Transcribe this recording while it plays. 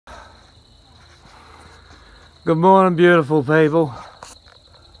Good morning, beautiful people.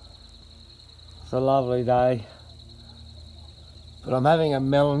 It's a lovely day, but I'm having a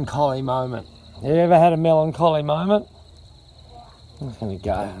melancholy moment. Have you ever had a melancholy moment? I'm just going to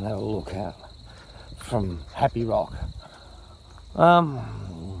go and have a look out from Happy Rock.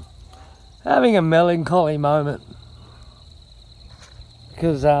 Having a melancholy moment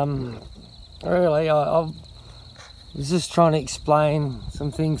because really I was just trying to explain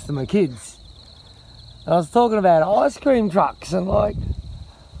some things to my kids. I was talking about ice cream trucks and like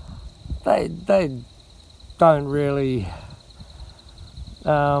they don't really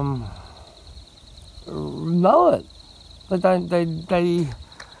know it. They don't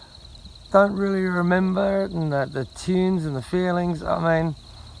really remember it, and the tunes and the feelings. I mean,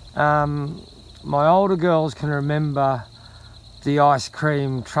 my older girls can remember the ice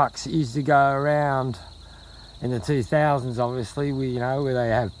cream trucks that used to go around in the 2000s, obviously, where they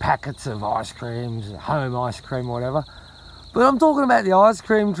have packets of ice creams, home ice cream or whatever. But I'm talking about the ice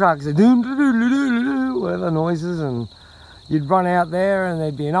cream trucks, whatever noises, and you'd run out there and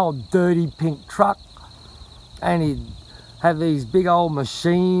there'd be an old dirty pink truck and he'd have these big old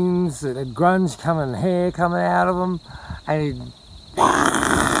machines that had grunge hair coming out of them, and he'd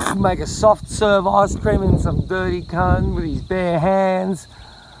make a soft serve ice cream in some dirty cone with his bare hands,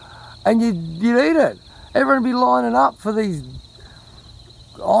 and you'd eat it. Everyone would be lining up for these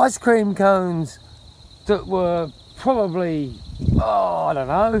ice cream cones that were probably, I don't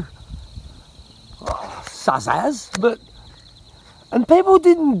know, sus as, and people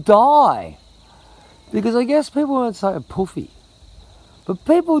didn't die, because I guess people weren't so puffy, but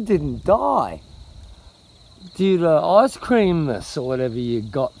people didn't die due to ice creamness or whatever you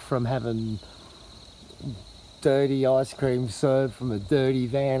got from having dirty ice cream served from a dirty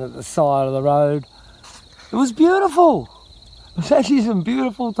van at the side of the road. It was beautiful. It was actually some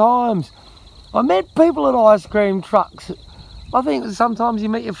beautiful times. I met people at ice cream trucks. I think sometimes you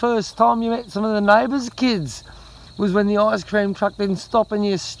met your first time you met some of the neighbours' kids was when the ice cream truck didn't stop in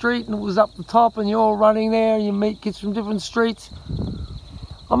your street and it was up the top and you're all running there and you meet kids from different streets.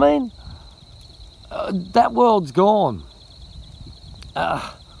 I mean, that world's gone.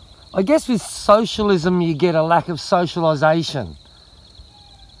 I guess with socialism you get a lack of socialisation.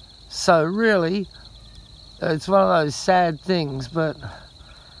 So really, it's one of those sad things, but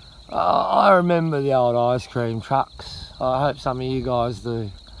I remember the old ice cream trucks. I hope some of you guys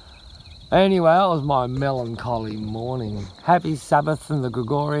do. Anyway, that was my melancholy morning. Happy Sabbath in the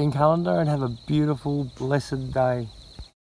Gregorian calendar, and have a beautiful, blessed day.